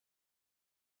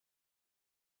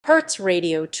Hertz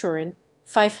radio Turin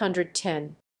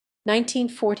 510,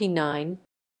 1949.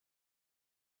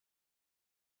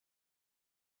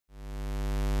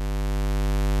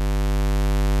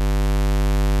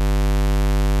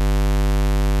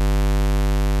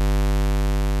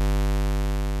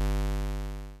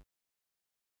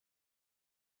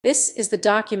 This is the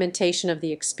documentation of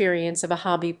the experience of a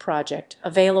hobby project,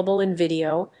 available in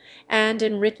video and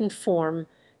in written form,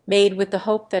 made with the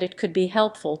hope that it could be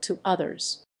helpful to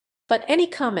others. But any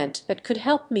comment that could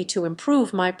help me to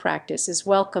improve my practice is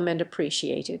welcome and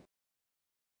appreciated.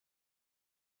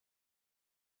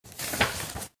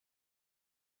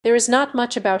 There is not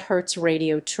much about Hertz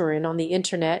radio Turin on the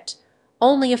internet.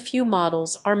 Only a few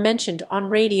models are mentioned on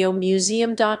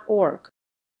radiomuseum.org.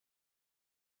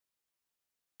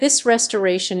 This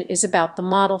restoration is about the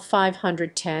model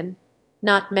 510,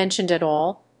 not mentioned at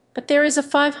all, but there is a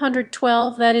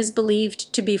 512 that is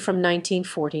believed to be from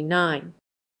 1949.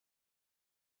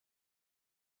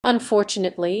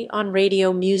 Unfortunately, on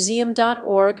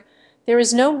radiomuseum.org, there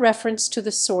is no reference to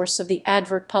the source of the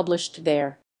advert published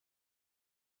there.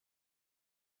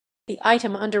 The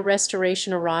item under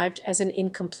restoration arrived as an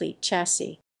incomplete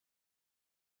chassis.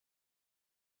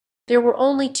 There were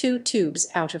only 2 tubes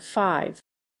out of 5.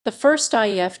 The first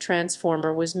IF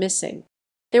transformer was missing.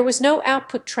 There was no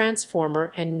output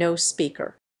transformer and no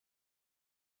speaker.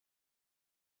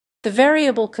 The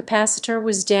variable capacitor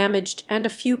was damaged and a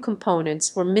few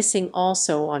components were missing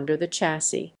also under the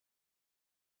chassis.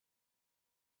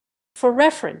 For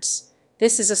reference,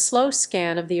 this is a slow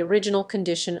scan of the original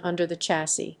condition under the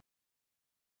chassis.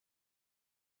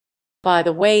 By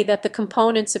the way that the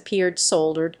components appeared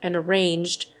soldered and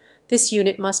arranged, this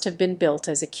unit must have been built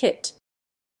as a kit.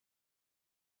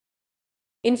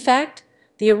 In fact,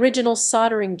 the original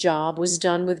soldering job was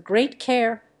done with great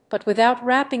care, but without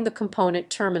wrapping the component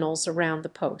terminals around the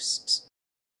posts.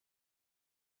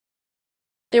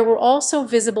 There were also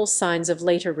visible signs of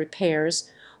later repairs.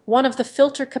 One of the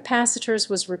filter capacitors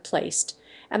was replaced,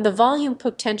 and the volume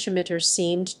potentiometer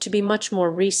seemed to be much more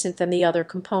recent than the other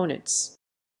components.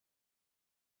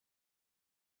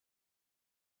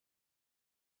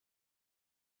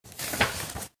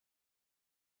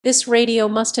 This radio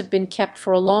must have been kept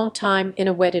for a long time in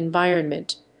a wet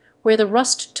environment, where the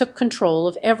rust took control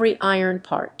of every iron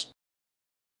part.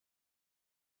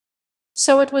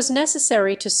 So it was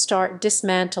necessary to start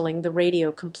dismantling the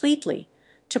radio completely,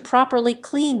 to properly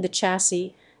clean the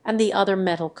chassis and the other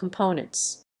metal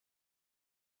components.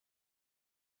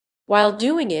 While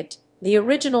doing it, the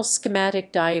original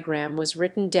schematic diagram was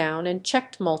written down and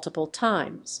checked multiple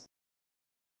times.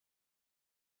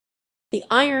 The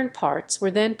iron parts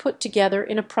were then put together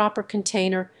in a proper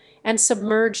container and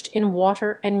submerged in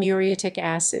water and muriatic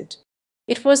acid.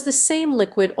 It was the same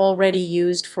liquid already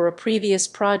used for a previous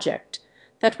project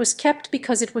that was kept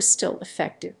because it was still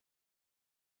effective.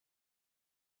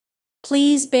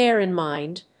 Please bear in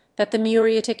mind that the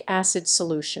muriatic acid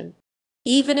solution,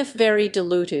 even if very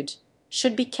diluted,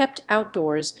 should be kept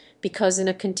outdoors because in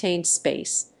a contained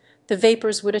space the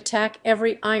vapors would attack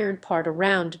every iron part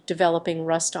around, developing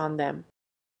rust on them.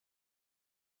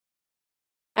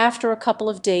 After a couple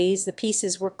of days, the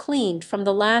pieces were cleaned from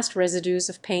the last residues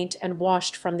of paint and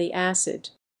washed from the acid.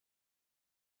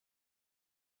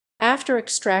 After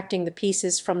extracting the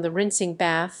pieces from the rinsing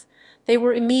bath, they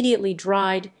were immediately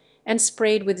dried and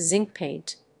sprayed with zinc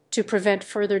paint to prevent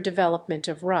further development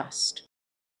of rust.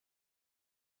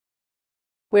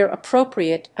 Where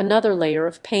appropriate, another layer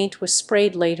of paint was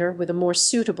sprayed later with a more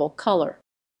suitable color.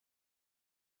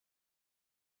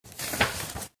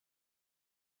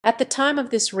 At the time of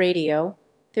this radio,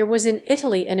 there was in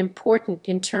Italy an important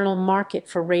internal market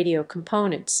for radio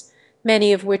components,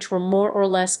 many of which were more or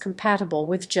less compatible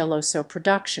with geloso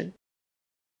production.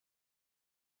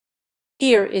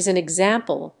 Here is an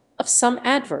example of some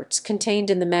adverts contained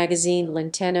in the magazine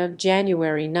Lintenna,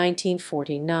 January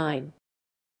 1949.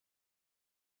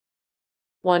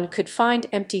 One could find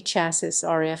empty chassis,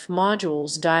 RF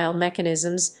modules, dial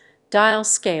mechanisms, dial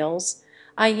scales,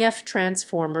 IF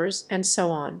transformers, and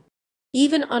so on.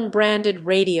 Even unbranded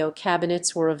radio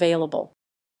cabinets were available.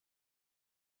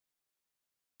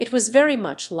 It was very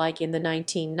much like in the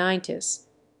 1990s,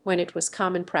 when it was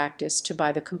common practice to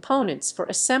buy the components for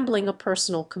assembling a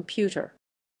personal computer.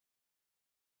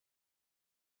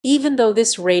 Even though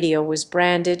this radio was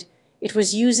branded, it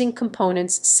was using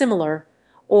components similar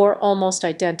or almost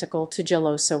identical to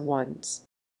geloso ones.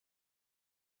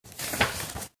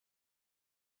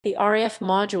 The RF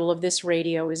module of this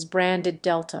radio is branded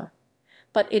Delta,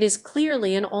 but it is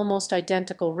clearly an almost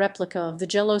identical replica of the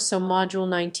geloso module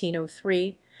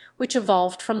 1903, which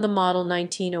evolved from the model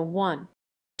 1901.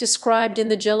 described in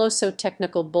the Geloso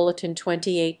Technical Bulletin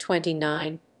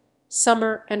 2829,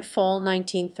 summer and fall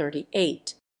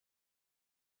 1938.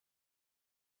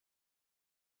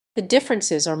 The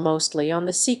differences are mostly on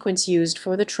the sequence used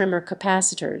for the trimmer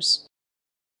capacitors.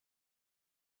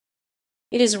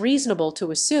 It is reasonable to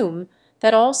assume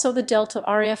that also the delta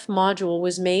RF module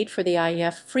was made for the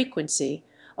IF frequency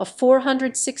of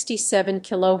 467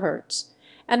 kHz,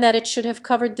 and that it should have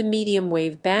covered the medium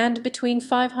wave band between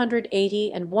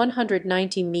 580 and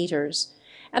 190 meters,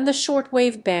 and the short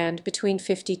wave band between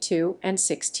 52 and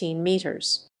 16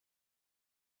 meters.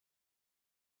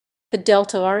 The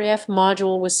delta RF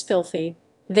module was filthy,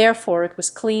 therefore it was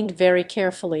cleaned very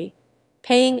carefully,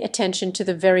 paying attention to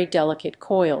the very delicate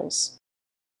coils.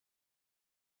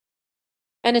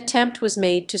 An attempt was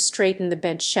made to straighten the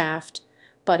bent shaft,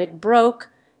 but it broke,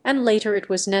 and later it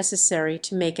was necessary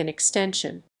to make an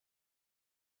extension.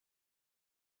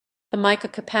 The mica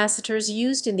capacitors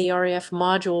used in the RF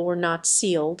module were not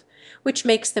sealed, which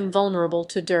makes them vulnerable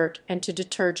to dirt and to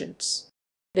detergents.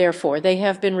 Therefore, they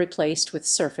have been replaced with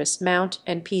surface mount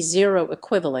and P0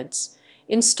 equivalents,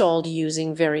 installed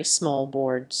using very small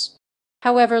boards.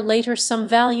 However, later some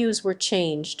values were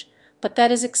changed, but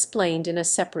that is explained in a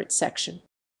separate section.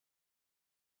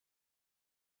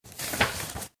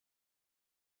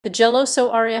 The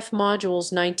Geloso RF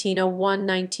modules 1901,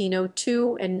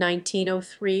 1902, and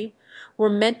 1903 were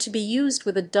meant to be used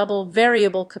with a double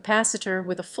variable capacitor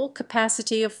with a full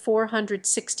capacity of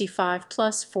 465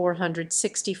 plus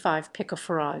 465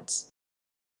 picofarads.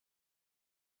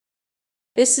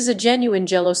 This is a genuine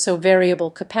Geloso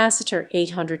variable capacitor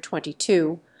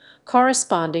 822,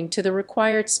 corresponding to the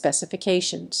required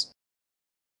specifications.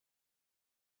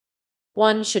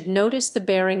 One should notice the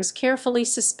bearings carefully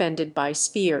suspended by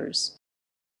spheres.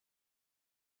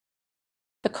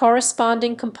 The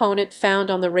corresponding component found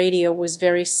on the radio was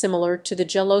very similar to the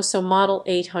Geloso model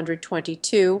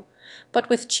 822, but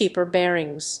with cheaper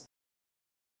bearings.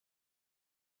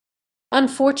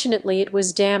 Unfortunately, it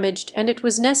was damaged and it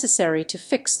was necessary to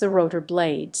fix the rotor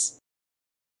blades.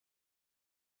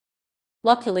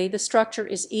 Luckily, the structure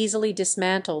is easily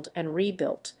dismantled and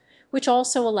rebuilt, which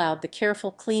also allowed the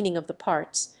careful cleaning of the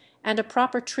parts and a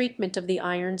proper treatment of the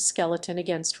iron skeleton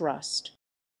against rust.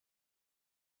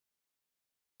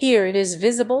 Here it is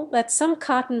visible that some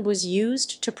cotton was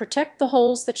used to protect the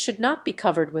holes that should not be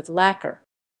covered with lacquer.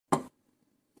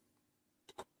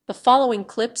 The following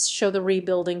clips show the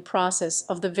rebuilding process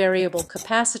of the variable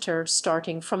capacitor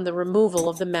starting from the removal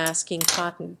of the masking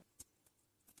cotton.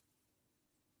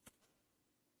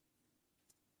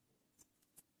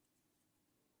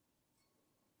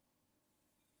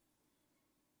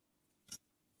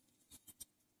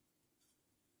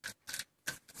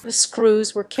 The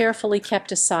screws were carefully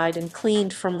kept aside and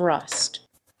cleaned from rust.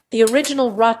 The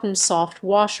original rotten soft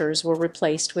washers were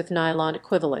replaced with nylon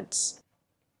equivalents.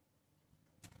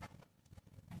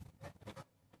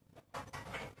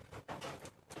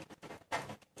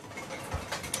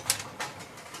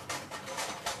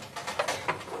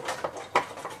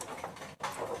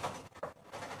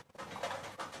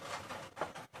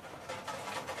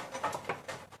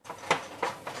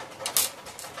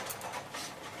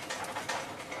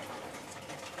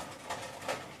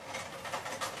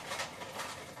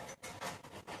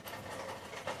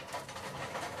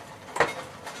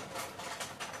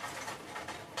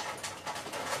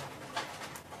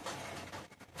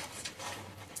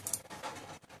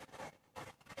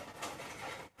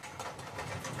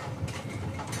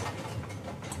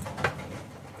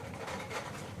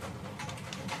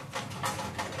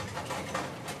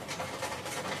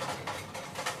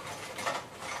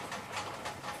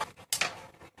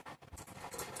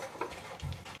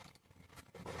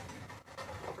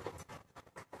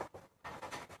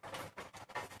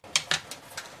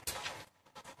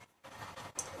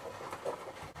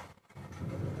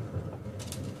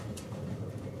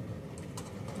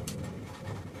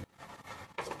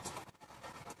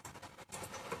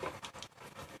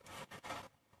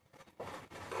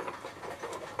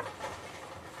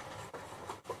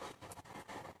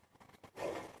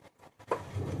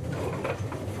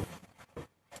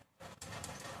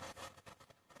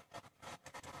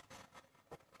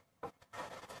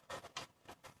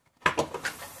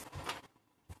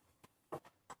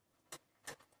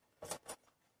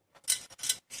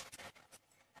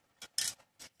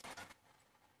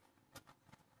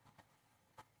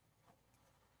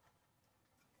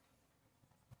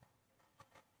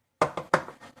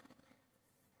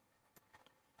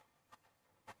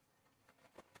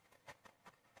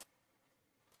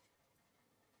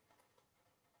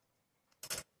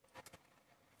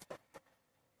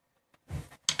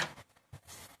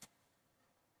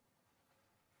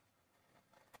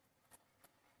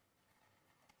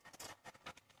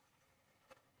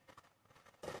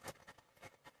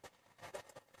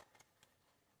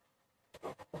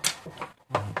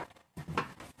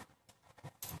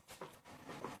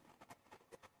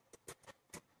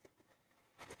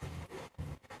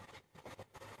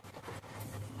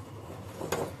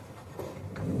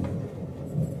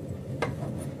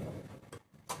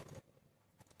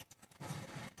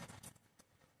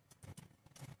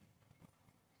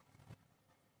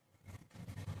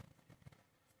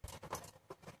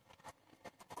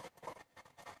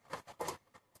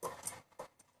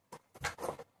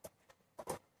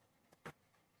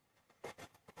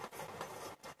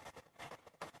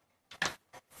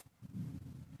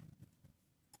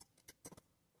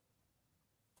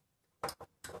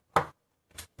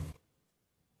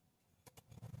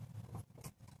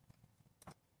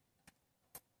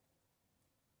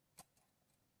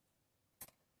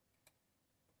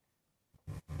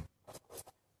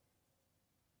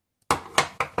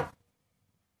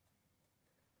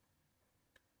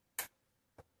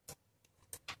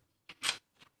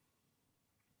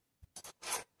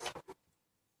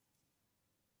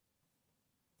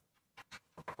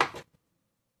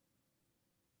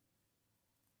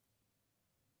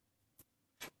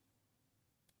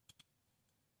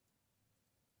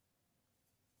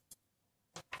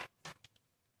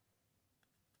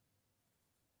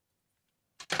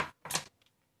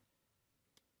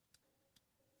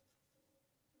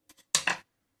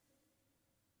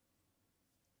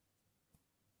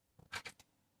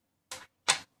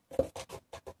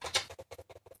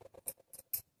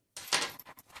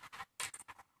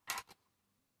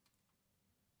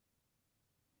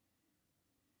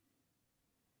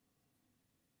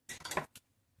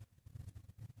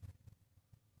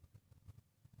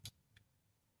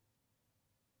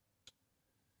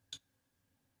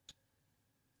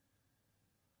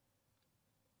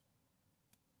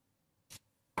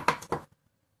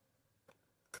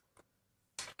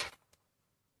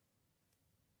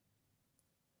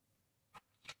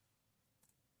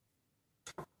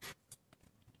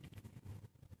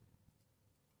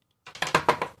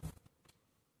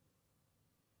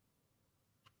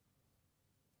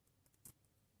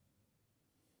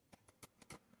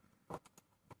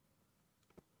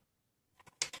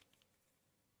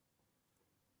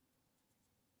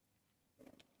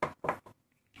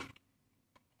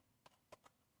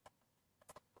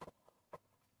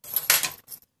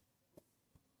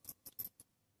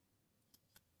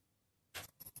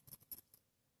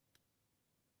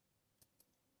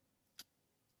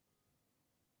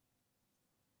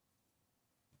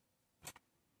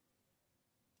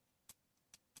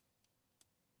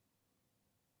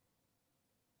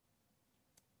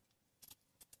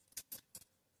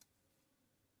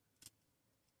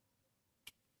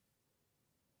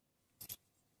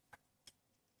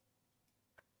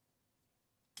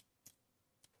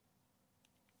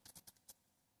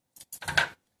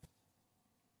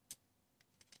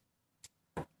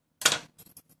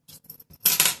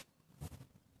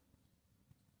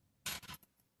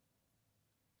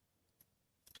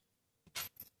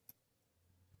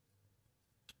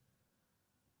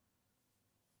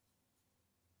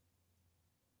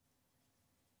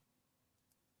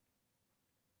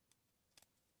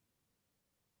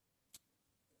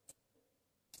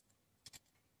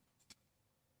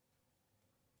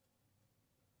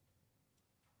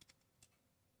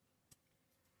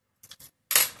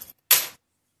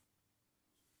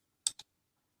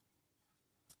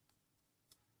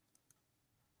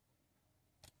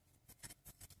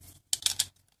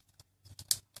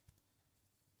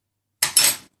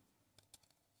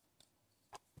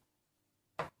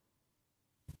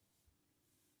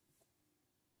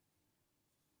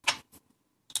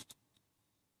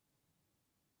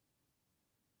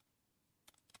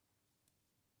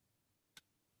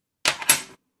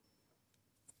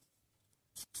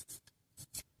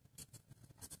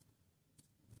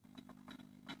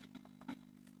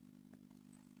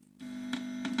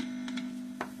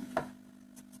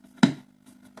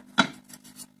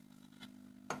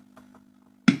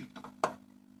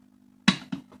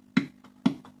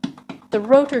 The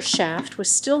rotor shaft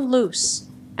was still loose,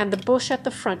 and the bush at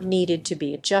the front needed to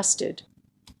be adjusted.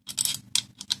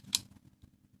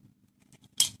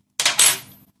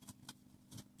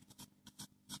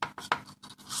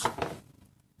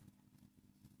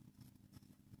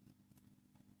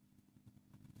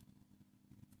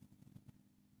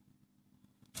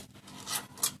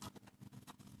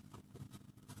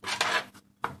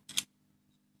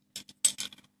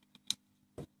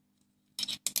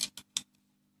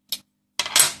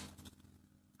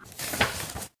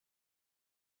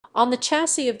 On the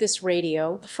chassis of this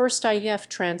radio, the first IF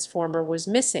transformer was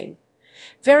missing.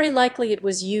 Very likely it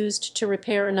was used to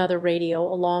repair another radio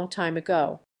a long time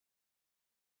ago.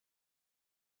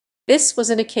 This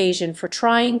was an occasion for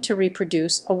trying to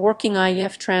reproduce a working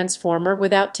IF transformer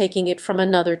without taking it from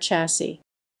another chassis.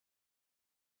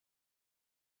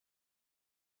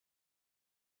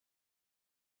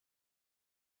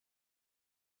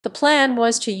 The plan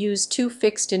was to use two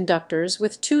fixed inductors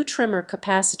with two trimmer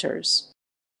capacitors.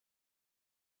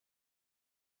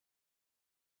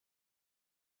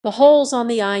 The holes on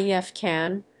the IF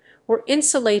can were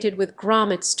insulated with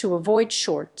grommets to avoid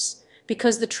shorts,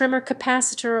 because the trimmer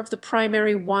capacitor of the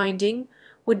primary winding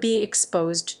would be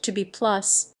exposed to B+.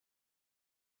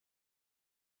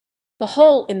 The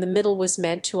hole in the middle was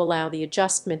meant to allow the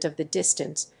adjustment of the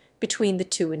distance between the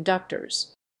two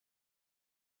inductors.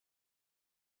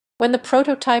 When the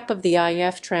prototype of the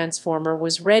IF transformer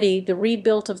was ready, the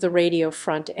rebuild of the radio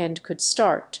front end could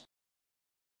start.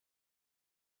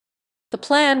 The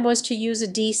plan was to use a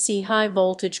DC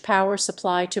high-voltage power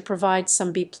supply to provide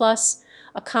some B+,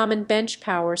 a common bench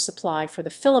power supply for the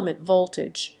filament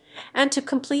voltage, and to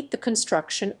complete the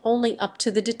construction only up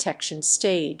to the detection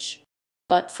stage.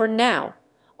 But for now,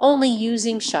 only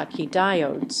using Schottky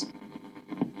diodes.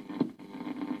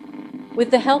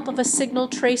 With the help of a signal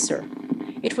tracer,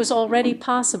 it was already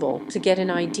possible to get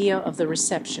an idea of the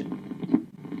reception.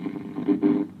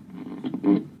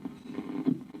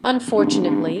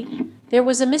 Unfortunately, there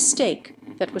was a mistake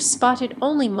that was spotted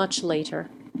only much later.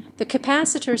 The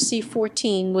capacitor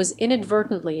C14 was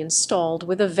inadvertently installed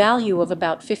with a value of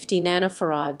about 50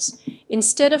 nanofarads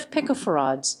instead of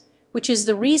picofarads, which is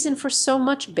the reason for so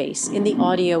much bass in the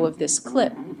audio of this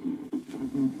clip.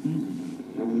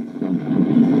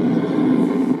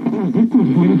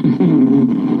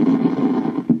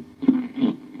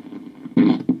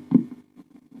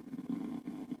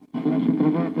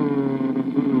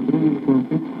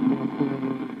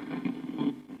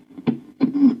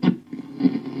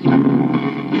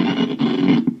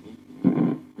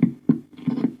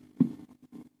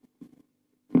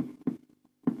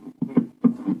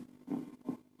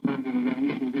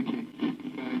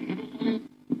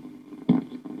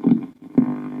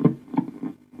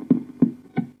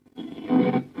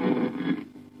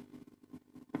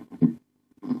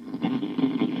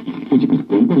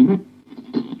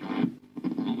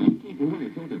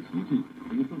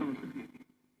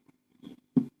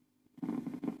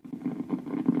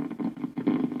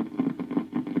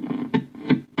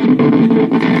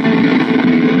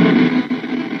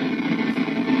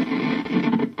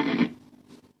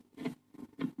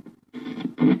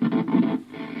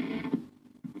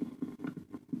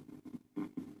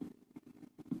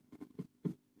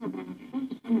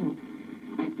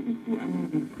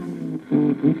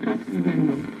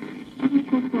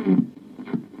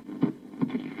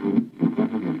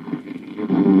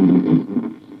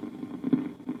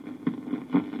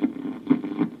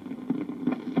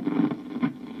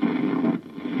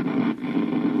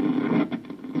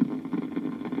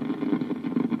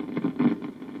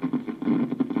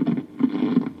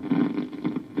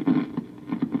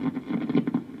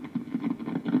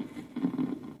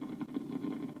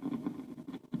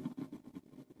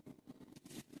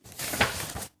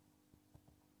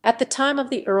 At the time of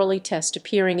the early test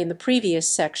appearing in the previous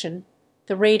section,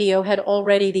 the radio had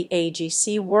already the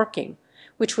AGC working,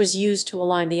 which was used to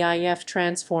align the IF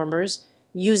transformers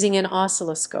using an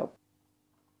oscilloscope.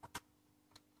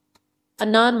 A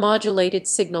non-modulated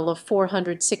signal of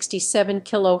 467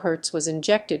 kHz was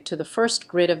injected to the first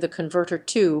grid of the converter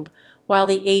tube, while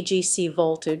the AGC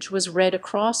voltage was read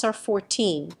across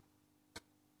R14.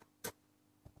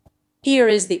 Here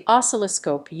is the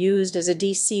oscilloscope used as a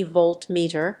DC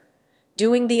voltmeter,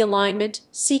 doing the alignment,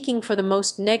 seeking for the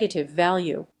most negative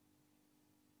value.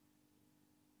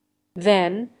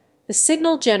 Then, the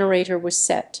signal generator was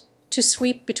set to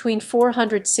sweep between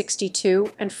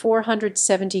 462 and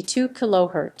 472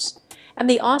 kHz, and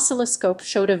the oscilloscope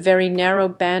showed a very narrow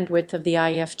bandwidth of the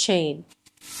IF chain.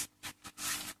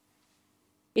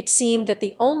 It seemed that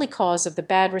the only cause of the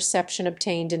bad reception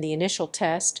obtained in the initial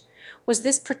test was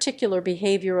this particular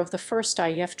behavior of the first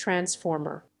IF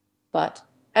transformer, but,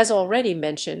 as already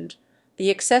mentioned, the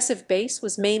excessive base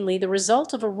was mainly the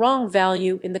result of a wrong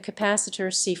value in the capacitor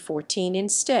C14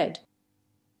 instead.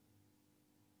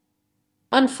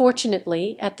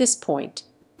 Unfortunately, at this point,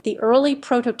 the early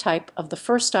prototype of the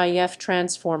first IF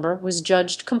transformer was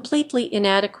judged completely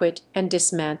inadequate and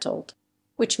dismantled,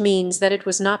 which means that it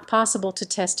was not possible to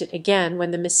test it again when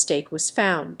the mistake was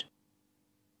found.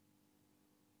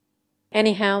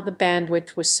 Anyhow, the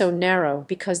bandwidth was so narrow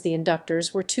because the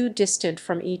inductors were too distant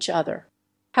from each other.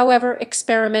 However,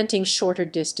 experimenting shorter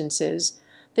distances,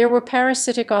 there were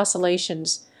parasitic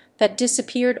oscillations that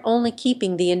disappeared, only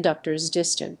keeping the inductors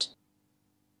distant.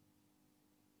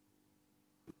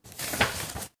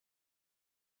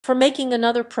 For making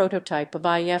another prototype of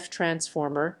IF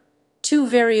transformer, 2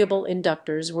 variable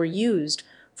inductors were used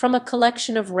from a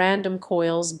collection of random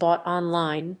coils bought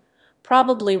online,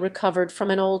 probably recovered from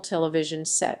an old television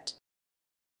set.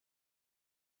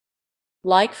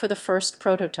 Like for the first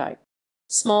prototype,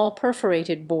 small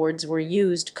perforated boards were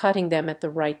used, cutting them at the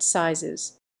right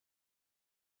sizes.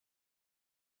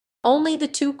 Only the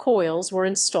 2 coils were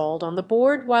installed on the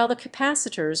board, while the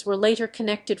capacitors were later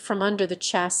connected from under the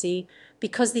chassis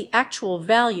because the actual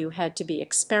value had to be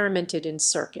experimented in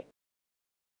circuit.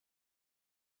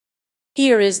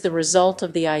 Here is the result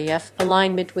of the IF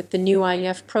alignment with the new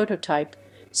IF prototype,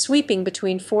 sweeping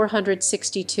between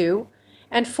 462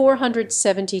 and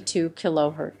 472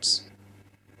 kHz.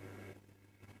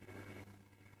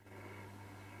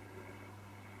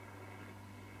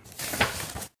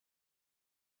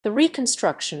 The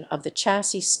reconstruction of the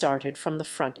chassis started from the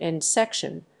front end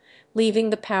section,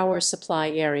 leaving the power supply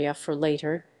area for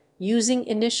later, using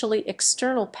initially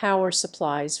external power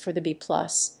supplies for the B+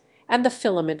 and the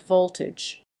filament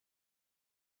voltage.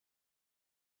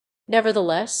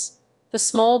 Nevertheless, the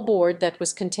small board that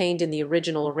was contained in the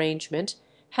original arrangement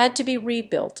had to be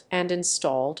rebuilt and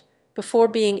installed before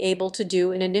being able to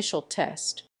do an initial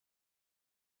test.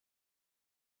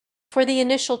 For the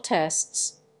initial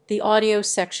tests, the audio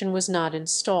section was not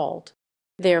installed.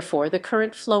 Therefore, the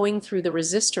current flowing through the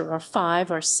resistor of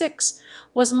 5 or 6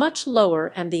 was much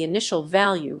lower, and the initial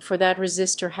value for that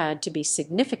resistor had to be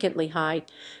significantly high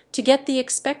to get the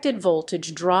expected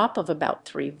voltage drop of about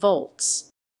 3 volts.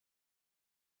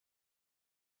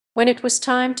 When it was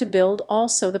time to build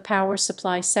also the power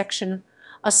supply section,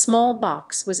 a small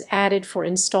box was added for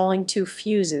installing 2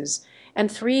 fuses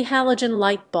and 3 halogen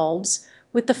light bulbs,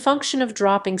 with the function of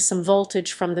dropping some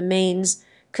voltage from the mains,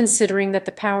 considering that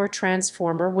the power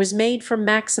transformer was made for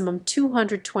maximum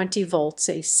 220 volts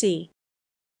AC.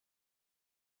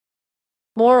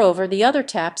 Moreover, the other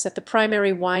taps at the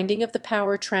primary winding of the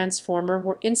power transformer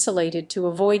were insulated to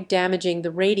avoid damaging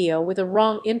the radio with a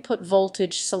wrong input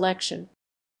voltage selection.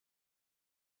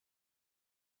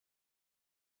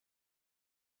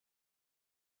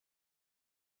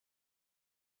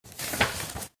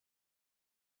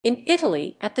 In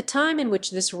Italy, at the time in which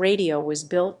this radio was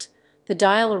built, the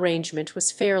dial arrangement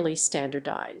was fairly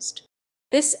standardized.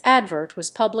 This advert was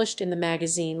published in the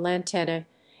magazine L'Antenne,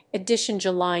 edition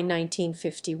July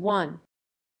 1951.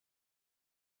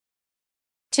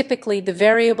 Typically, the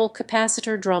variable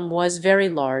capacitor drum was very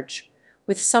large,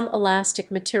 with some elastic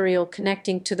material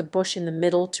connecting to the bush in the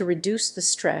middle to reduce the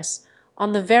stress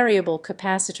on the variable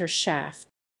capacitor shaft.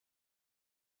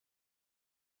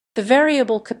 The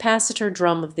variable capacitor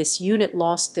drum of this unit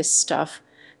lost this stuff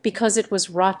because it was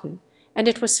rotten, and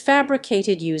it was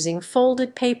fabricated using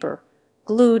folded paper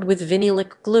glued with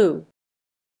vinylic glue.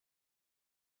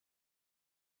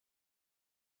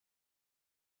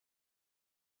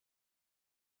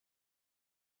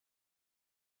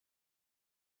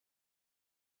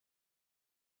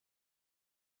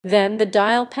 Then the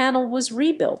dial panel was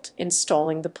rebuilt,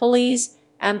 installing the pulleys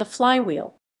and the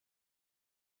flywheel.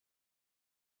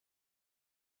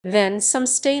 Then some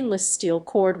stainless steel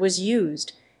cord was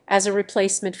used as a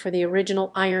replacement for the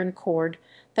original iron cord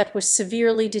that was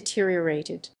severely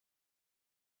deteriorated.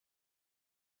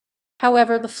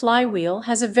 However, the flywheel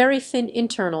has a very thin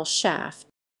internal shaft,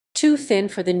 too thin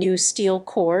for the new steel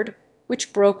cord,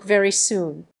 which broke very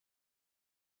soon.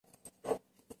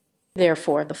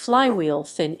 Therefore, the flywheel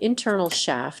thin internal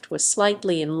shaft was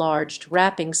slightly enlarged,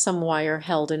 wrapping some wire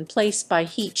held in place by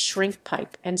heat shrink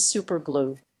pipe and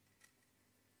superglue.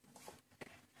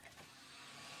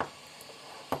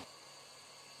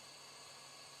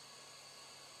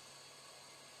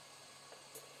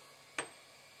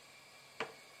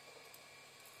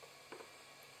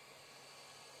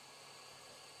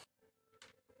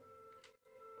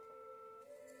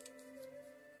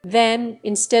 Then,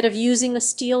 instead of using a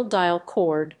steel dial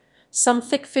cord, Some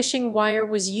thick fishing wire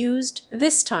was used,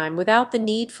 this time without the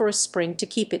need for a spring to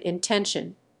keep it in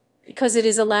tension, because it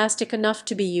is elastic enough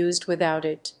to be used without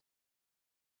it.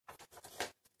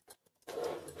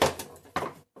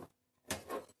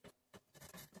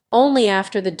 Only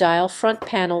after the dial front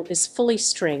panel is fully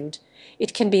stringed,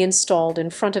 it can be installed in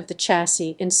front of the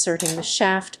chassis, inserting the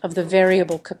shaft of the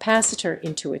variable capacitor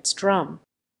into its drum.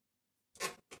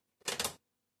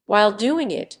 While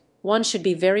doing it, one should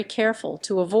be very careful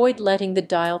to avoid letting the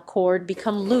dial cord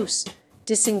become loose,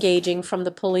 disengaging from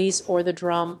the pulleys or the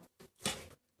drum.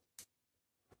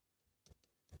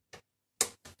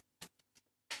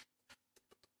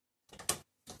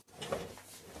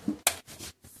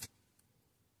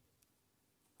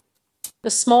 The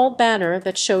small banner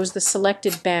that shows the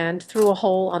selected band through a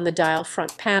hole on the dial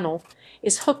front panel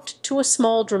is hooked to a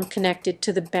small drum connected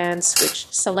to the band switch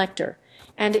selector,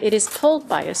 and it is pulled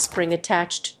by a spring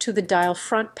attached to the dial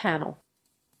front panel.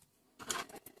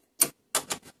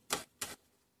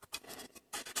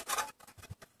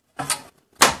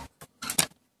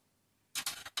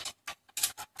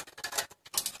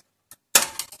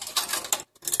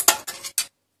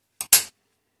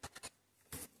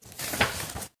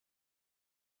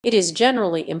 It is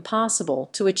generally impossible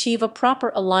to achieve a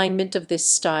proper alignment of this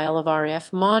style of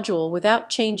RF module without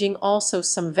changing also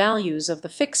some values of the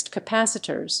fixed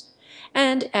capacitors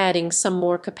and adding some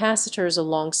more capacitors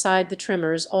alongside the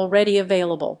trimmers already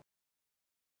available.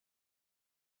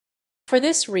 For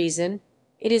this reason,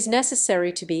 it is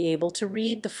necessary to be able to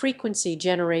read the frequency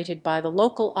generated by the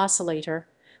local oscillator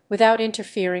without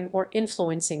interfering or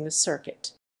influencing the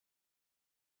circuit.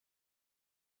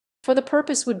 For the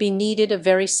purpose would be needed a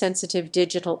very sensitive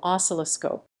digital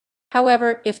oscilloscope.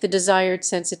 However, if the desired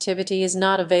sensitivity is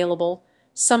not available,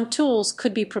 some tools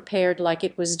could be prepared like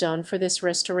it was done for this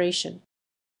restoration.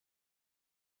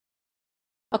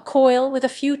 A coil with a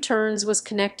few turns was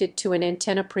connected to an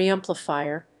antenna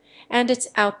preamplifier, and its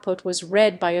output was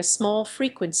read by a small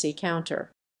frequency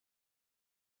counter.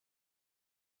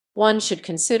 One should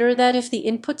consider that if the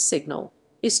input signal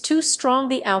is too strong,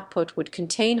 the output would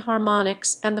contain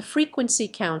harmonics and the frequency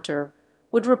counter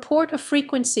would report a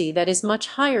frequency that is much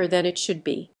higher than it should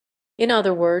be. In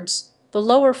other words, the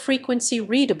lower frequency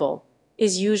readable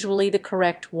is usually the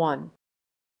correct one.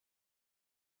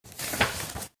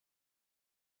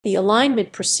 The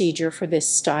alignment procedure for this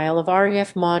style of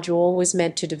RF module was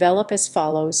meant to develop as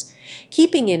follows,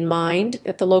 keeping in mind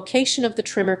that the location of the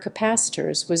trimmer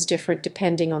capacitors was different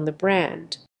depending on the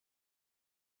brand.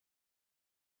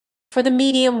 For the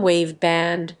medium wave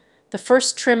band, the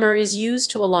first trimmer is used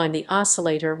to align the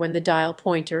oscillator when the dial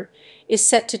pointer is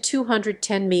set to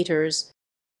 210 meters.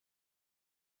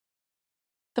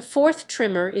 The fourth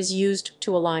trimmer is used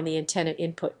to align the antenna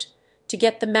input to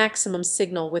get the maximum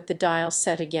signal with the dial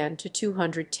set again to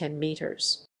 210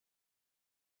 meters.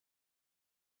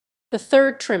 The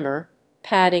third trimmer,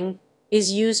 padding,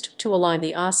 is used to align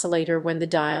the oscillator when the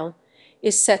dial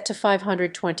is set to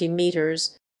 520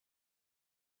 meters.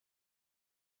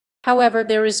 However,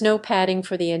 there is no padding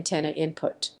for the antenna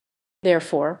input.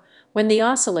 Therefore, when the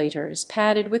oscillator is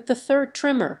padded with the third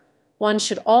trimmer, one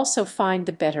should also find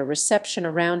the better reception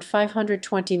around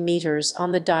 520 meters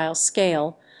on the dial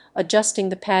scale, adjusting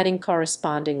the padding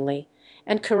correspondingly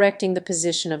and correcting the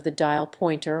position of the dial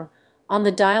pointer on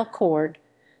the dial cord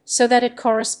so that it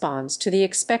corresponds to the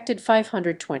expected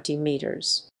 520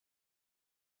 meters.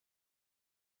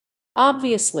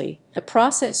 Obviously, the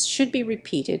process should be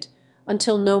repeated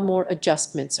until no more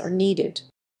adjustments are needed.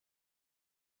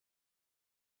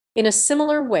 In a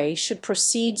similar way should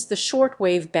proceed the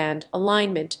shortwave band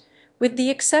alignment, with the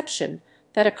exception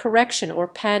that a correction or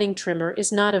padding trimmer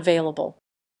is not available.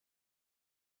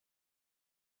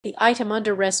 The item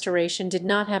under restoration did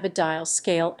not have a dial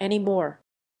scale anymore.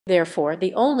 Therefore,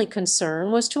 the only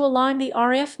concern was to align the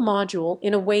RF module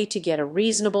in a way to get a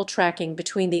reasonable tracking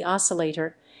between the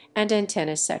oscillator and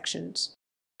antenna sections.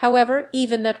 However,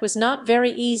 even that was not very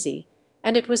easy,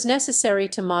 and it was necessary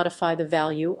to modify the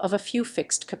value of a few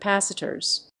fixed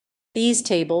capacitors. These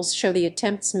tables show the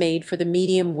attempts made for the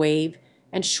medium wave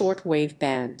and short wave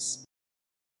bands.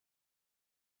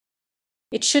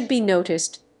 It should be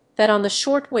noticed that on the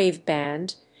short wave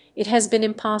band it has been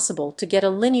impossible to get a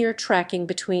linear tracking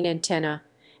between antenna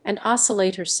and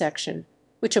oscillator section,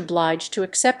 which obliged to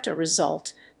accept a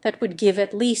result that would give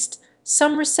at least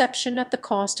some reception at the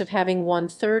cost of having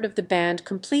 1/3 of the band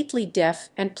completely deaf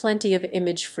and plenty of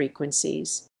image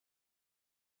frequencies.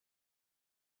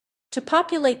 To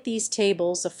populate these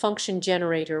tables, a function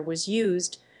generator was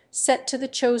used, set to the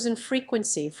chosen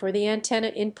frequency for the antenna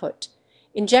input,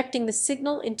 injecting the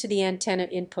signal into the antenna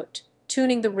input,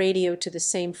 tuning the radio to the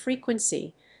same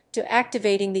frequency, to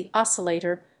activating the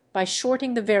oscillator by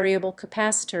shorting the variable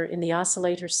capacitor in the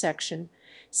oscillator section,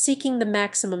 seeking the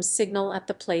maximum signal at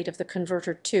the plate of the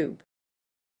converter tube.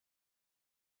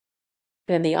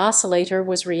 Then the oscillator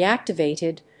was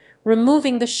reactivated,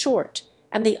 removing the short,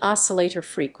 and the oscillator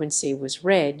frequency was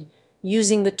read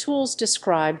using the tools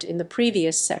described in the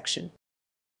previous section.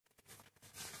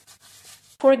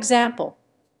 For example,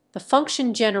 the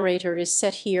function generator is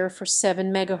set here for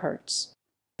 7 MHz.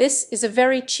 This is a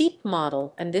very cheap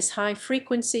model, and this high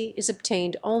frequency is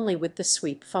obtained only with the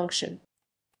sweep function.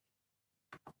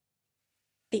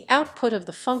 The output of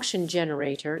the function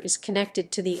generator is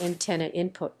connected to the antenna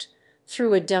input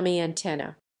through a dummy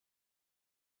antenna.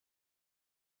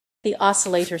 The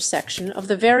oscillator section of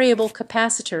the variable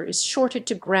capacitor is shorted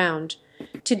to ground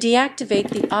to deactivate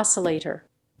the oscillator.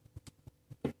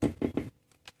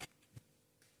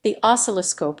 The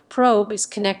oscilloscope probe is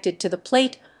connected to the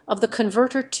plate of the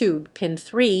converter tube pin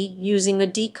 3 using a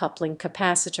decoupling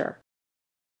capacitor.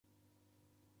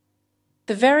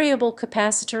 The variable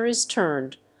capacitor is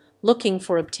turned, looking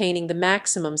for obtaining the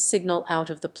maximum signal out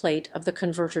of the plate of the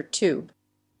converter tube.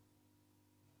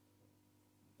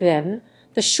 Then,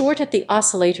 the short at the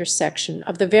oscillator section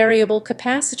of the variable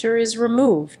capacitor is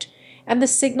removed, and the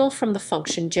signal from the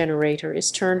function generator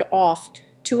is turned off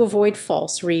to avoid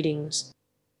false readings.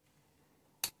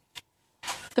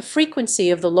 The frequency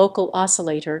of the local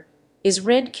oscillator is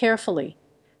read carefully,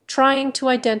 trying to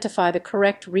identify the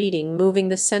correct reading, moving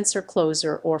the sensor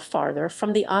closer or farther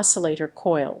from the oscillator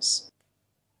coils.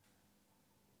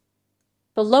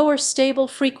 The lower stable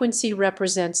frequency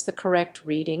represents the correct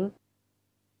reading.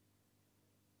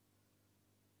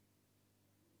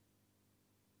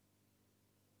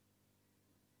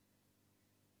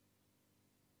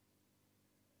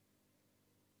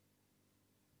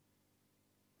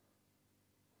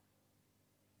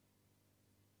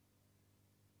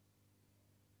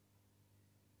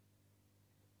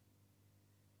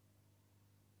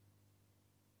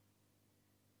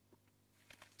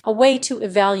 A way to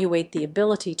evaluate the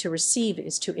ability to receive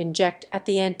is to inject at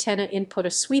the antenna input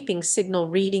a sweeping signal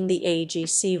reading the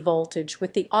AGC voltage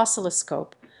with the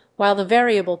oscilloscope while the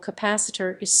variable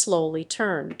capacitor is slowly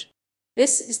turned.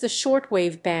 This is the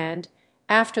shortwave band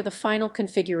after the final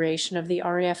configuration of the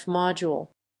RF module.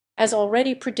 As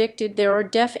already predicted, there are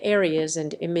deaf areas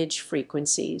and image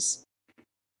frequencies.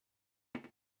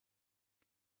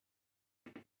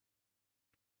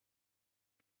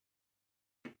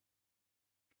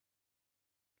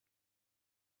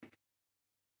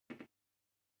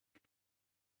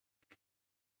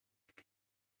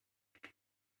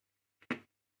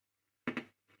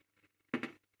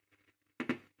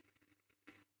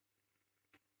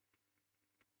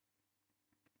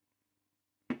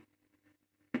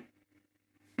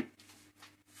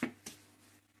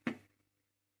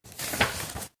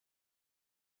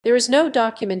 There is no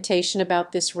documentation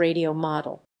about this radio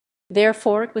model.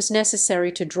 Therefore, it was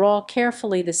necessary to draw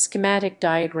carefully the schematic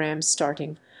diagrams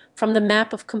starting from the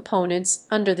map of components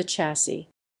under the chassis.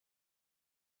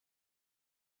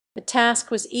 The task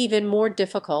was even more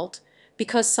difficult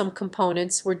because some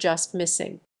components were just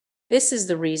missing. This is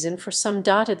the reason for some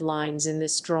dotted lines in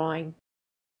this drawing.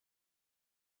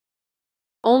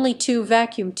 Only 2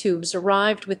 vacuum tubes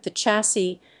arrived with the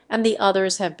chassis and the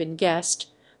others have been guessed,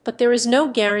 but there is no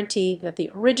guarantee that the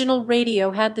original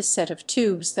radio had the set of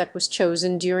tubes that was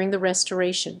chosen during the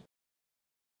restoration.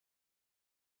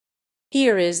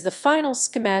 Here is the final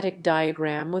schematic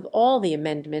diagram with all the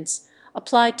amendments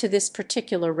applied to this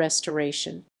particular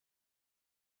restoration.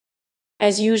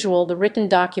 As usual, the written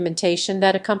documentation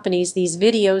that accompanies these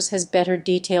videos has better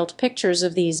detailed pictures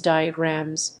of these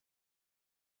diagrams.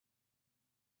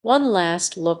 One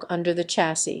last look under the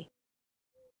chassis.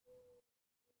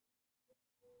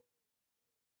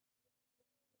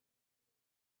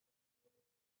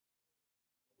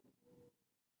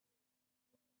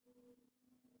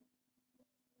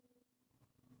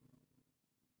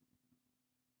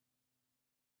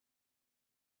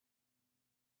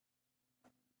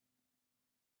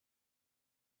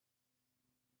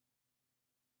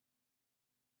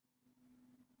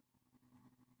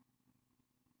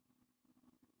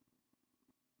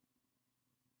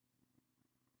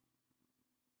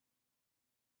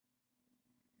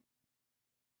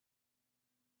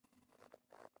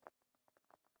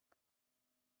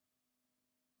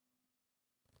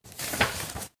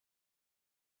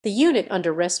 The unit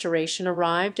under restoration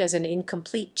arrived as an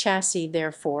incomplete chassis,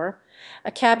 therefore,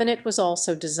 a cabinet was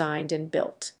also designed and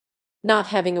built. Not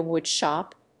having a wood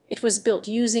shop, it was built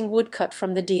using woodcut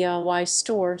from the DIY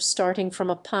store, starting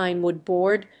from a pine wood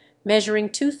board measuring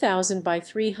 2,000 by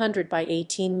 300 by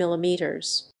 18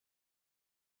 millimeters.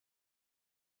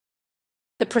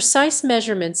 The precise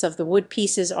measurements of the wood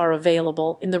pieces are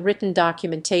available in the written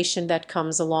documentation that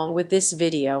comes along with this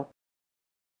video.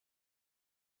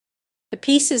 The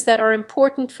pieces that are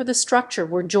important for the structure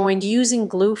were joined using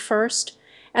glue first,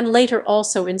 and later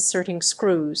also inserting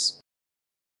screws.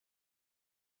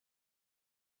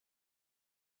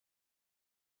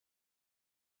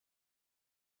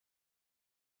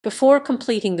 Before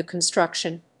completing the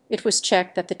construction, it was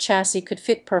checked that the chassis could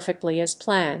fit perfectly as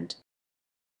planned.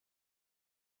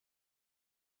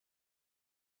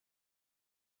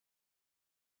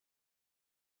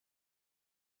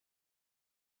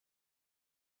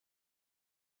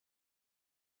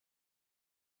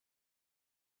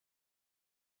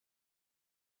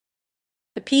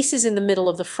 The pieces in the middle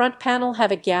of the front panel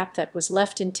have a gap that was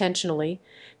left intentionally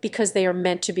because they are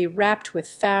meant to be wrapped with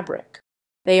fabric.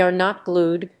 They are not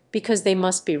glued because they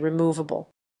must be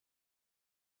removable.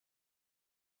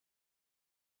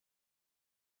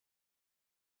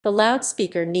 The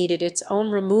loudspeaker needed its own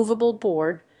removable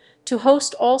board to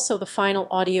host also the final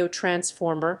audio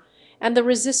transformer and the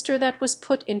resistor that was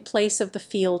put in place of the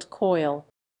field coil.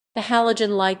 The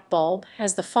halogen light bulb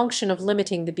has the function of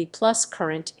limiting the B+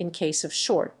 current in case of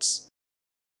shorts.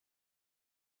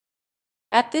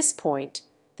 At this point,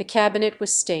 the cabinet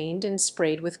was stained and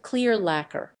sprayed with clear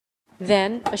lacquer.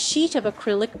 Then a sheet of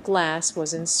acrylic glass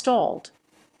was installed.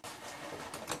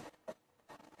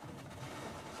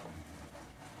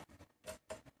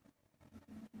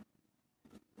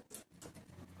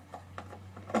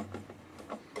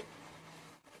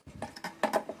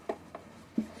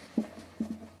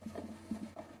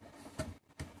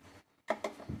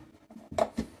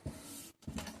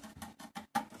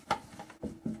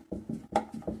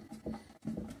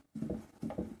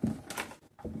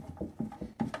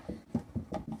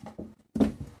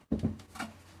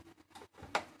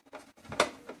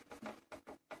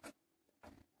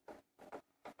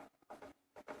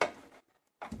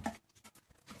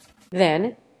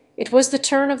 Then it was the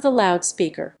turn of the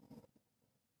loudspeaker.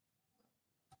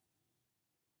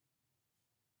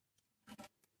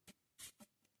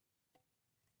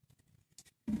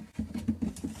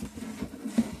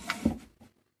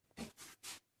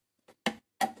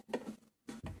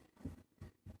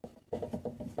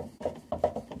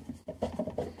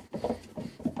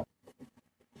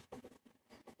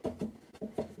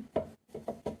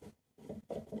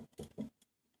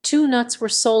 Two nuts were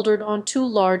soldered on two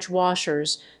large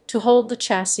washers to hold the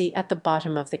chassis at the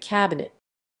bottom of the cabinet.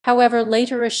 However,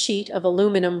 later a sheet of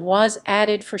aluminum was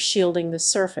added for shielding the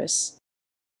surface.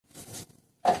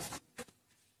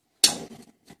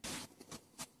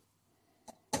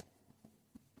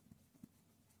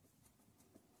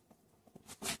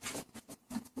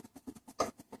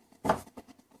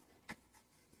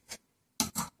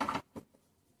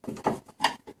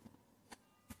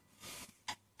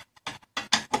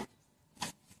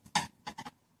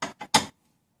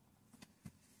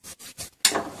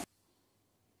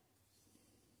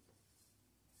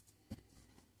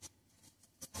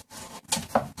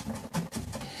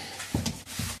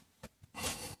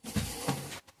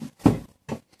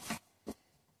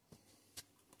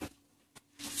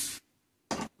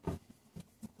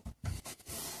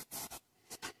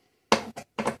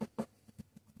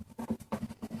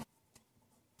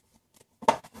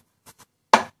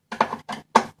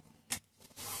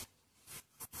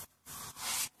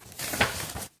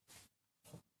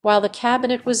 While the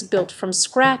cabinet was built from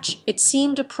scratch, it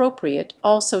seemed appropriate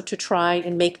also to try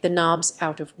and make the knobs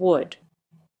out of wood.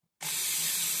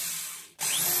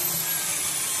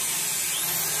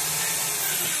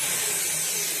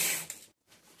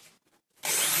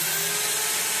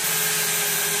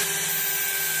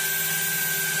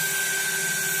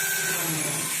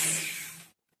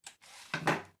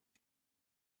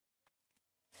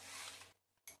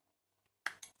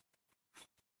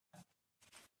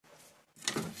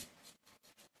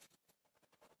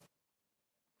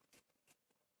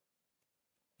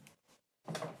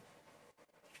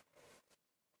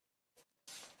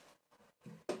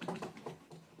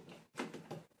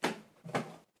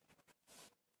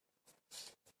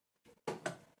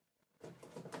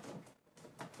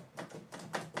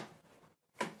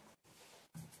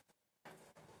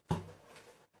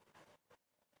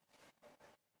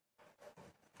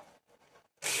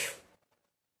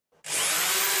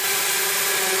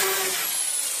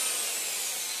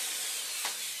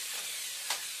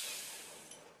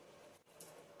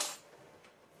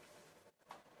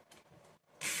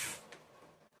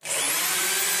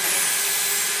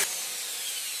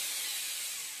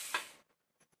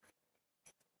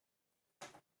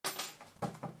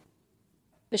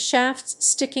 The shafts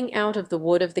sticking out of the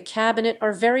wood of the cabinet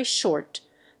are very short.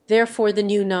 Therefore, the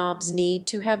new knobs need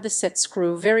to have the set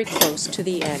screw very close to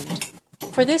the end.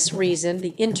 For this reason,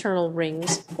 the internal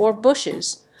rings or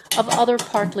bushes of other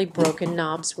partly broken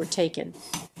knobs were taken.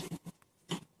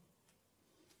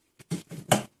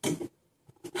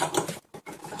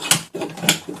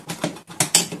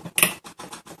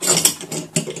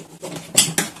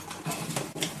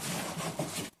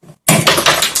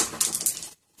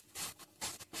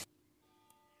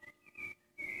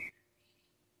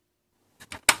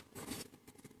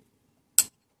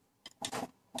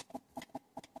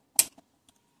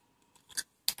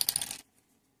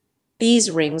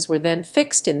 These rings were then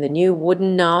fixed in the new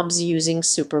wooden knobs using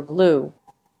super glue.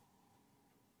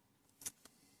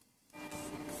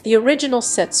 The original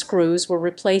set screws were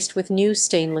replaced with new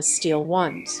stainless steel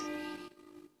ones.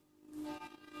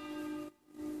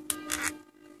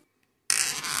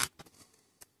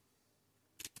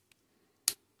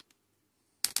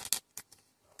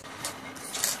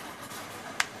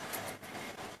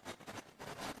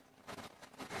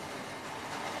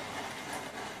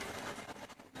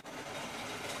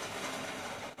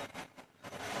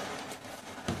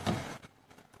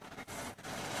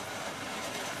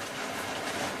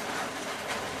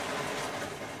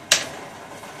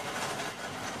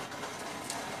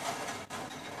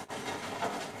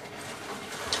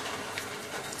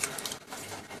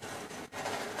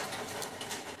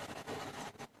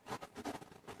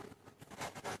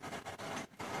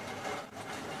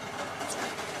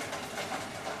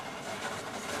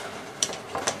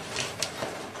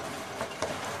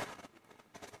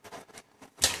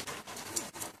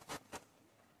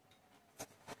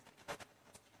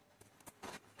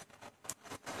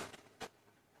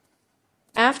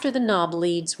 After the knob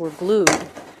leads were glued,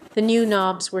 the new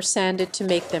knobs were sanded to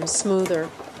make them smoother.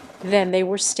 Then they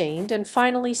were stained and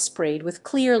finally sprayed with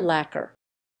clear lacquer.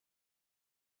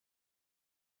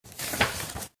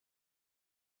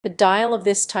 The dial of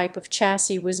this type of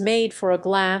chassis was made for a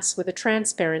glass with a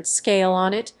transparent scale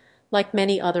on it, like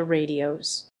many other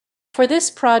radios. For this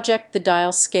project, the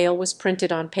dial scale was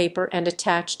printed on paper and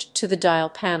attached to the dial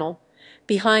panel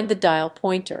behind the dial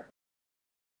pointer.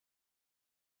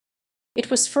 It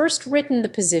was first written the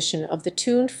position of the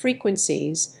tuned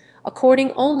frequencies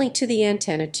according only to the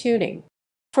antenna tuning,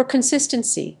 for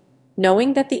consistency,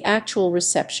 knowing that the actual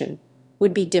reception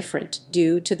would be different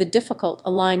due to the difficult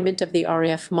alignment of the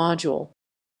RF module.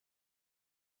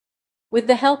 With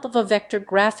the help of a vector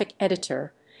graphic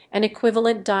editor, an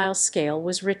equivalent dial scale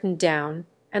was written down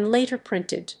and later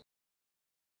printed.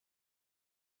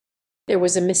 There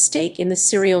was a mistake in the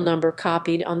serial number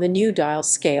copied on the new dial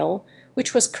scale,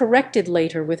 which was corrected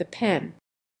later with a pen.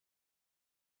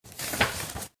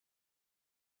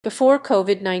 Before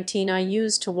COVID-19, I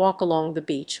used to walk along the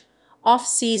beach,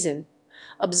 off-season,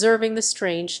 observing the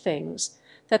strange things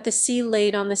that the sea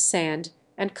laid on the sand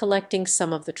and collecting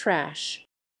some of the trash.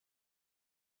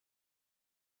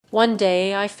 One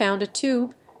day I found a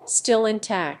tube still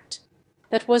intact.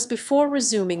 That was before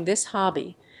resuming this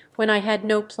hobby, when I had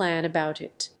no plan about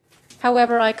it.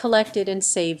 However, I collected and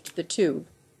saved the tube.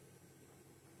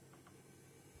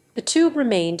 The tube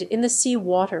remained in the sea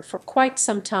water for quite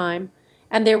some time,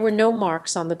 and there were no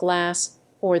marks on the glass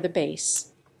or the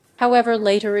base. However,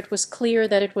 later it was clear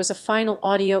that it was a final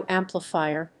audio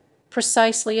amplifier,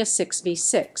 precisely a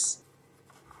 6v6.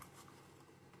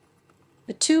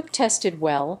 The tube tested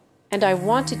well, and I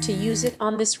wanted to use it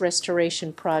on this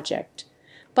restoration project,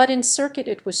 but in circuit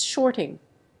it was shorting,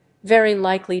 very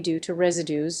likely due to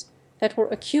residues that were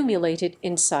accumulated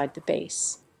inside the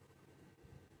base.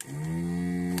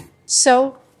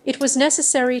 So it was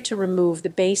necessary to remove the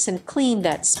base and clean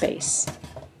that space.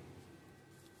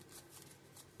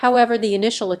 However, the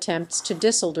initial attempts to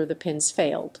desolder the pins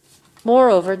failed.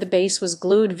 Moreover, the base was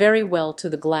glued very well to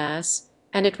the glass,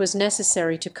 and it was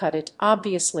necessary to cut it,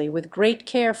 obviously with great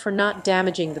care for not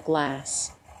damaging the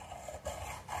glass.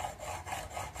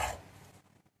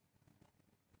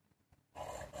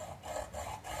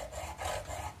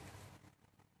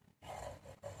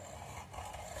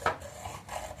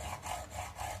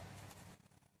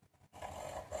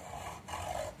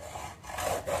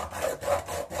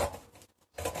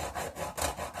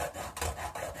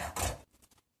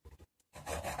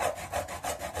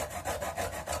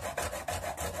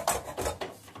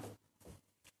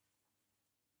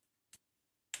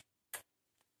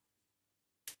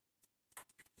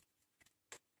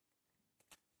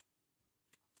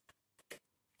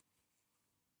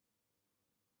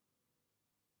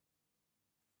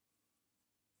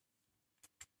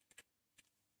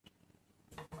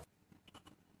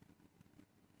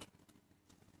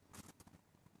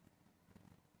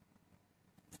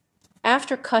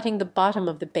 After cutting the bottom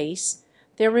of the base,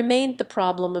 There remained the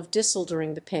problem of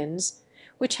desoldering the pins,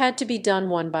 which had to be done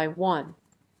one by one.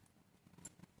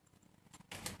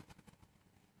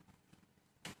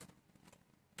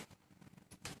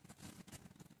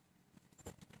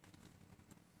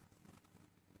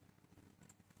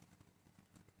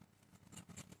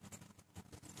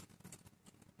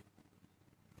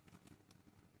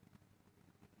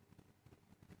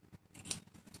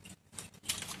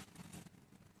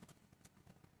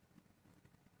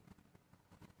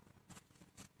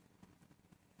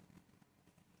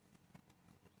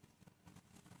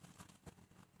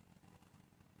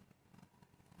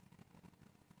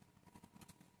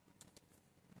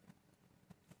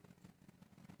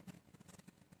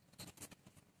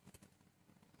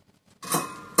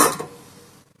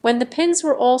 When the pins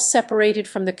were all separated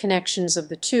from the connections of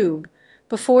the tube,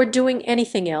 before doing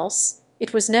anything else,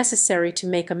 it was necessary to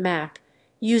make a map,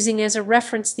 using as a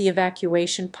reference the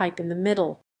evacuation pipe in the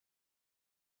middle.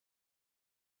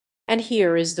 And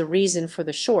here is the reason for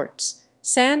the shorts.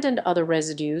 Sand and other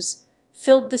residues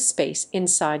filled the space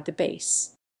inside the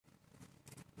base.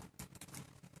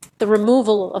 The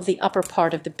removal of the upper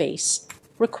part of the base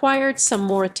required some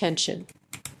more attention.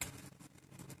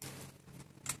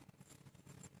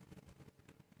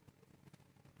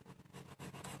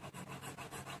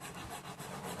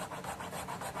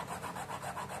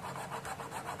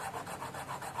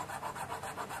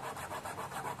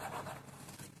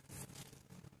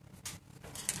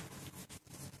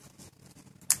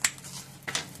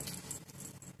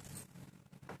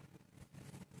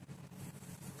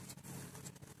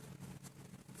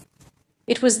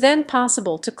 It was then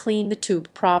possible to clean the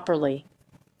tube properly.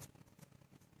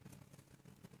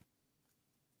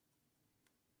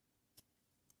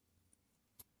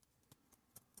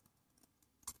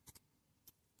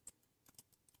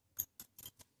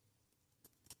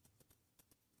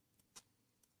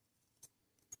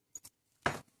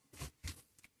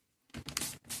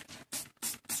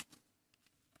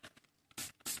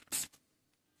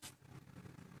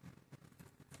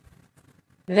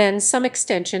 Then some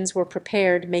extensions were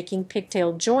prepared, making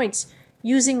pigtail joints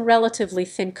using relatively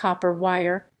thin copper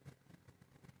wire.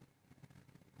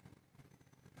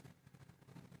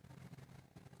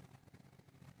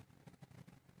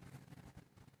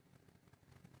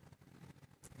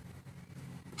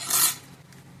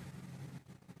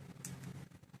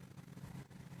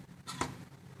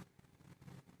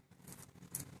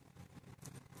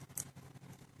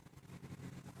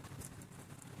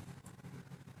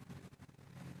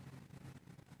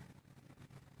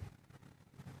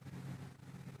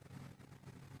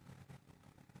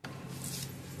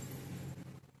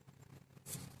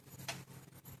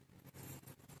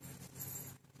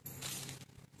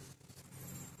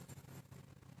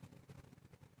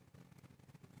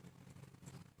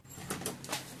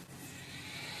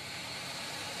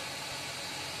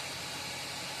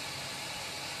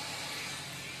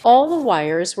 All the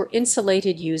wires were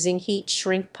insulated using heat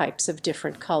shrink pipes of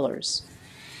different colors.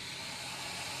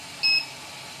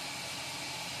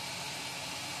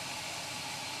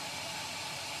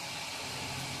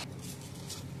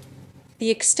 The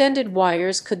extended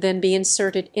wires could then be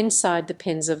inserted inside the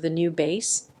pins of the new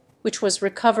base, which was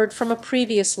recovered from a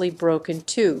previously broken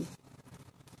tube.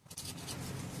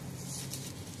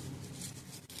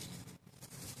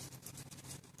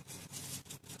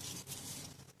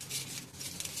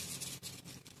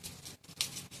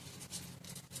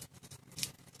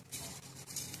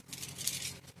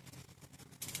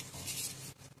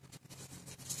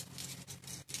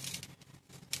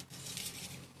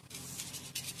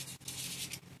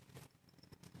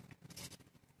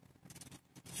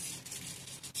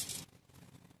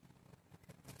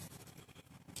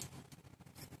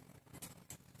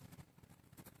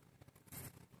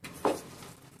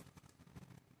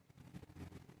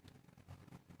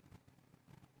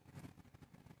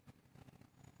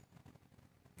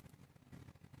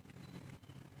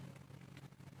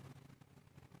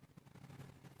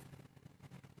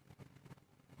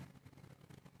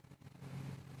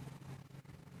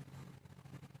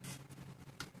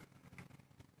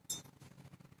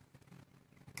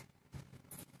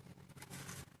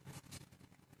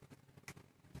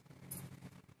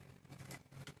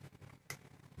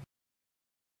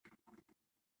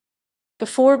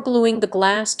 Before gluing the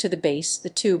glass to the base, the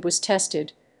tube was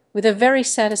tested, with a very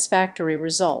satisfactory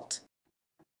result.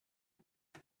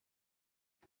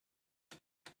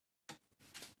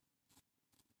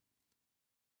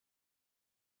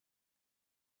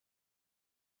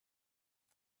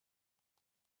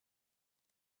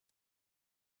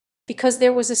 Because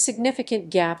there was a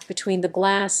significant gap between the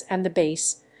glass and the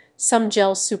base, some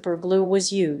gel superglue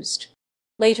was used.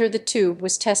 Later the tube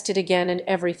was tested again and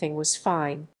everything was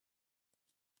fine.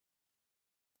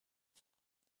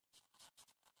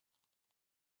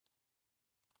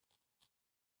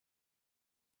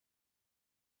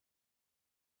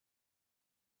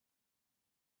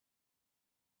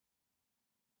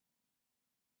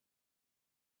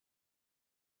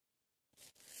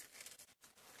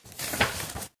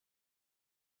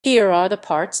 Here are the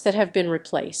parts that have been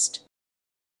replaced.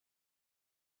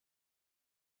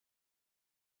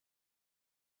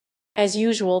 As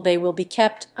usual, they will be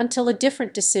kept until a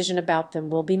different decision about them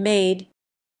will be made.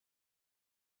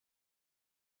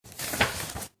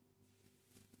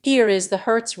 Here is the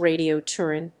Hertz radio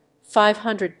Turin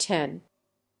 510.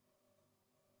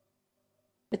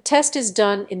 The test is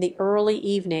done in the early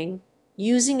evening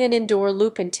using an indoor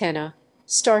loop antenna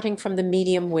starting from the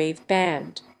medium wave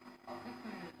band.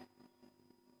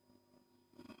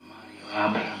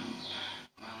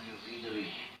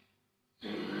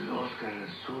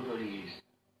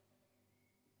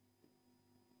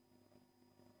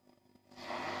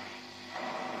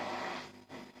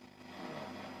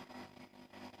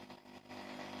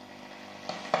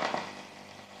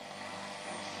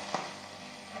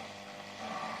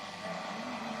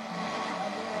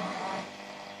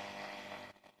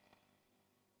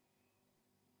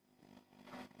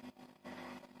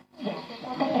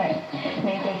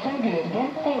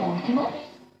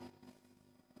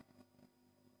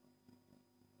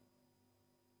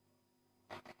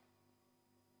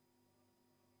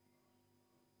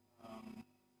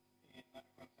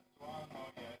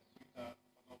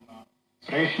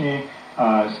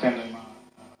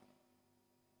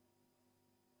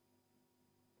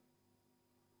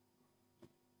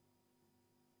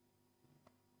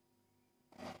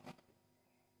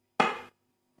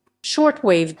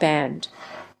 Shortwave band.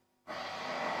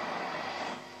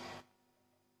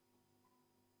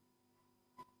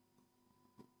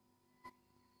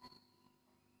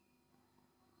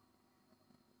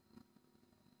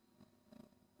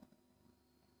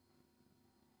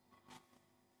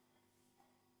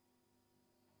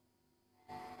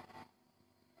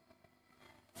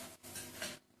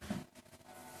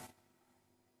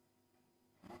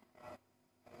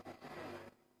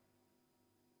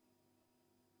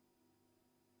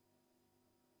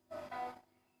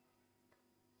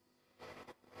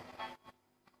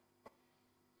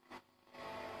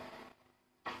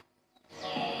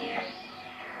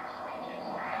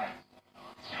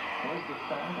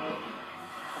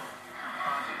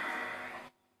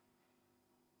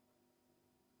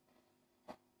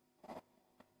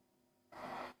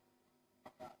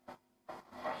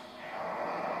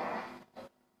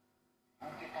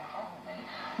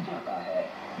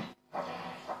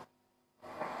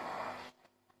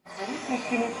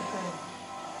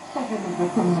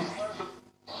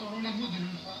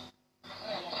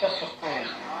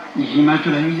 Les images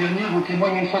de la nuit dernière en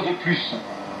témoignent une fois de plus.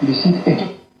 Le site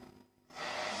est...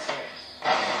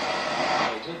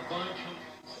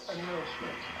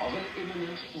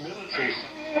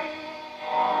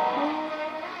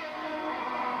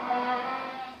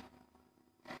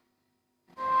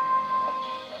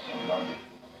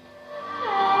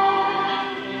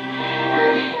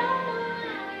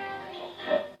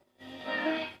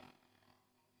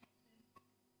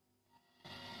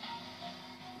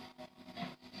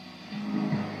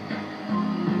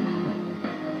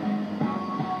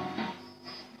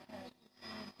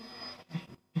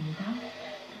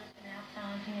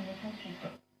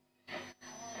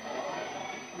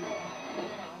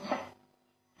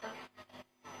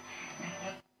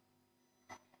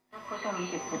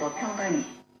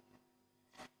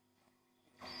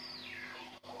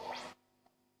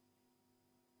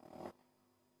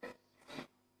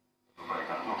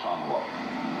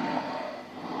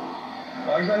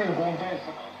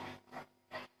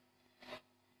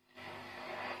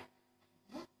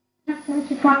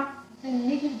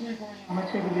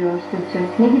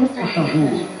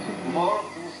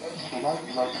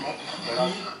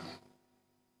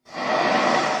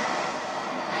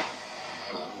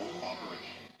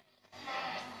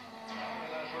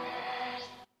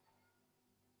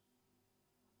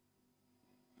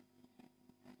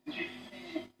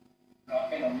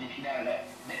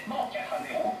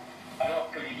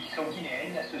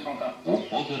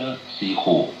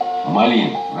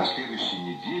 На следующей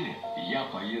неделе я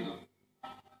поеду.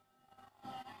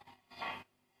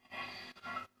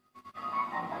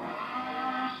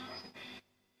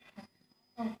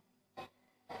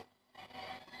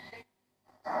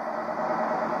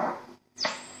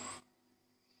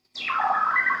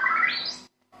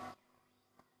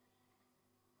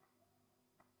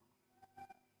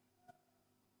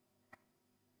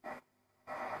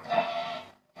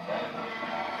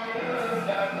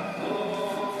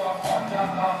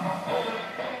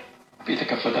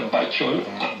 የተከፈተባቸውን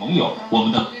盟友我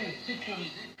们的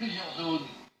sécuriser plusieurs zones.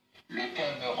 Le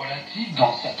calme relatif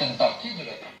dans certaines parties de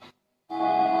la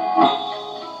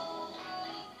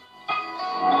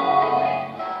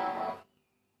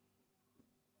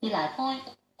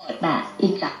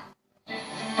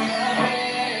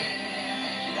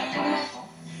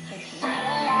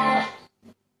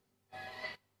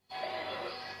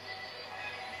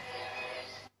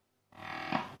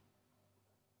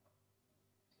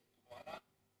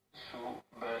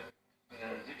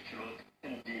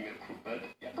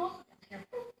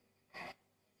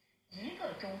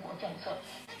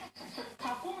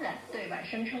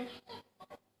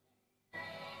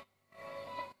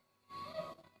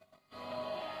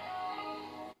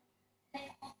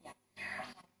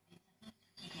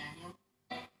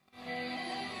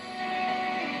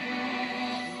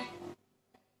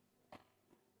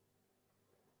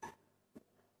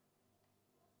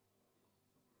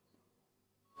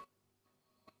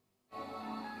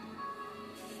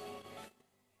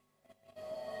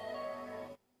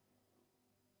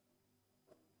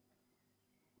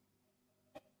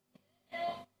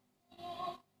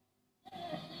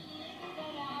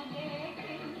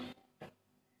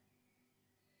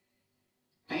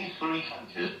These three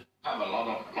countries have a lot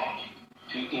of plot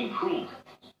to improve.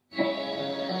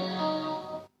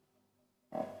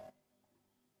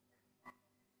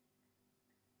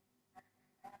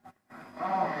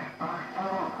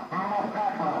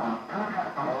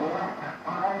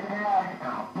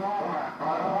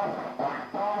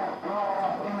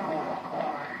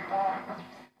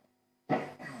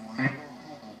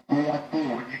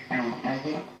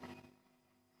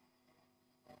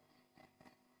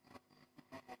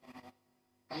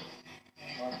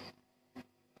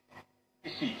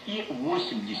 И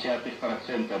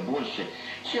 0,8% больше,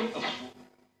 чем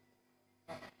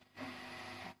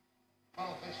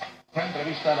в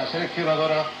entrevista a la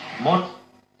seleccionadora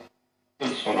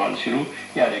sono al siru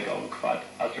ያደጋውን ክፋት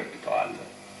አስረድተዋል።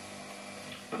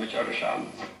 በመጨረሻም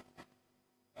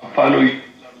ፋኖይ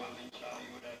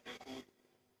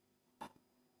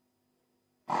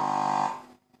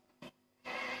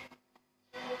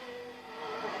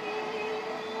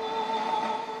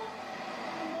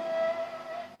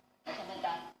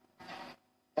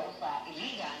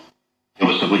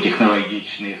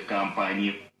высокотехнологичных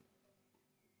компаний.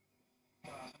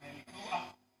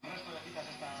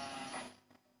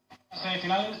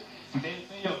 Semifinales del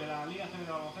playoff de la Liga CB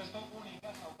de baloncesto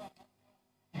únicas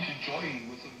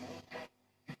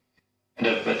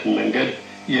መንገድ